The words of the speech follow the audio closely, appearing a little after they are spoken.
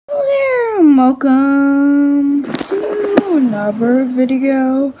welcome to another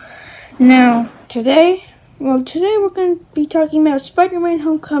video. Now, today we're going to be talking about Spider-Man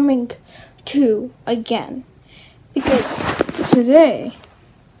Homecoming 2 again. Because today,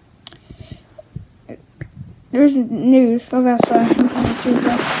 there's news about Spider-Man Homecoming 2,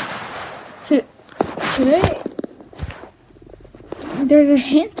 but today, there's a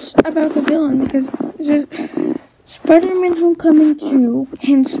hint about the villain, because there's Spider-Man Homecoming 2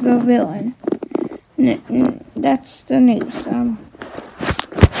 hints the villain. That's the news.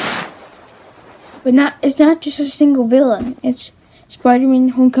 But it's not just a single villain. It's Spider-Man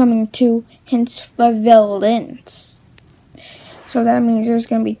Homecoming 2 hints the villains. So that means there's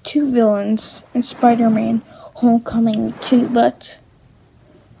going to be 2 villains in Spider-Man Homecoming 2. But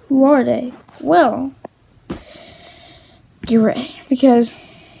who are they? Well, get ready. Because,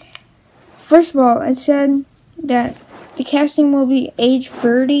 first of all, it said that the casting will be age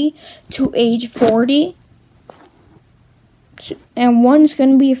 30 to age 40. And one's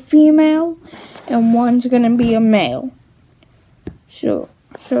going to be a female and one's going to be a male. So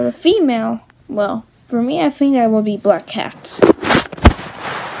the female, well, for me, I think that will be Black Cat.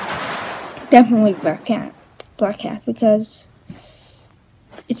 Definitely Black Cat, because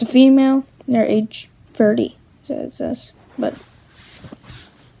it's a female, they're age 30, so it says, but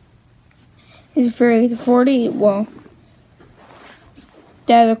is 30 to 40, well,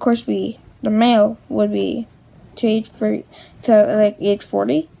 that of course be, the male would be to age 30, to like age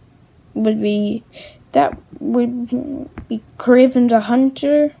 40, would be, that would be Kraven the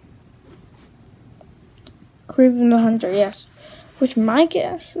Hunter, yes, which my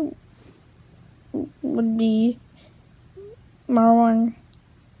guess would be Marwan,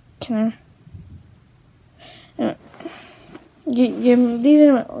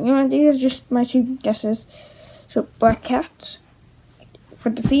 these are just my 2 guesses. So Black Cat for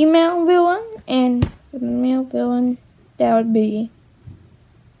the female villain, and for the male villain, that would be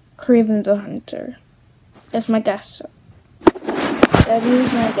Kraven the Hunter. That's my guess. That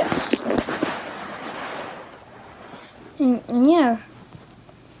is my guess. And yeah,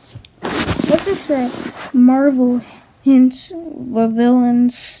 let's just say Marvel hints the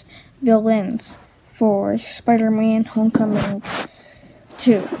villains for Spider-Man Homecoming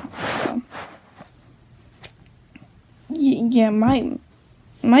 2. So, yeah,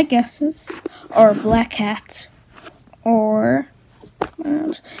 my guesses are Black Cat or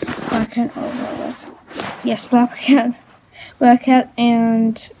Black Cat. Yes, Black Cat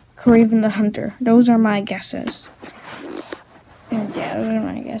and Kraven the Hunter. Those are my guesses. And yeah, those are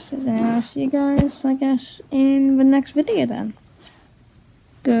my guesses. And I'll see you guys, I guess, in the next video then.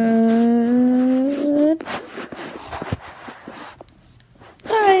 Good.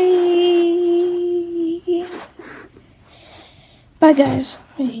 Bye. Bye, guys.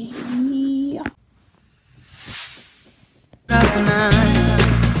 Yeah.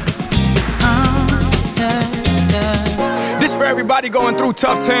 This for everybody going through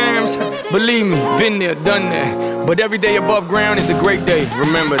tough times. Believe me, been there, done that. But every day above ground is a great day.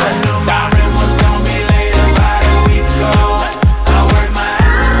 Remember that.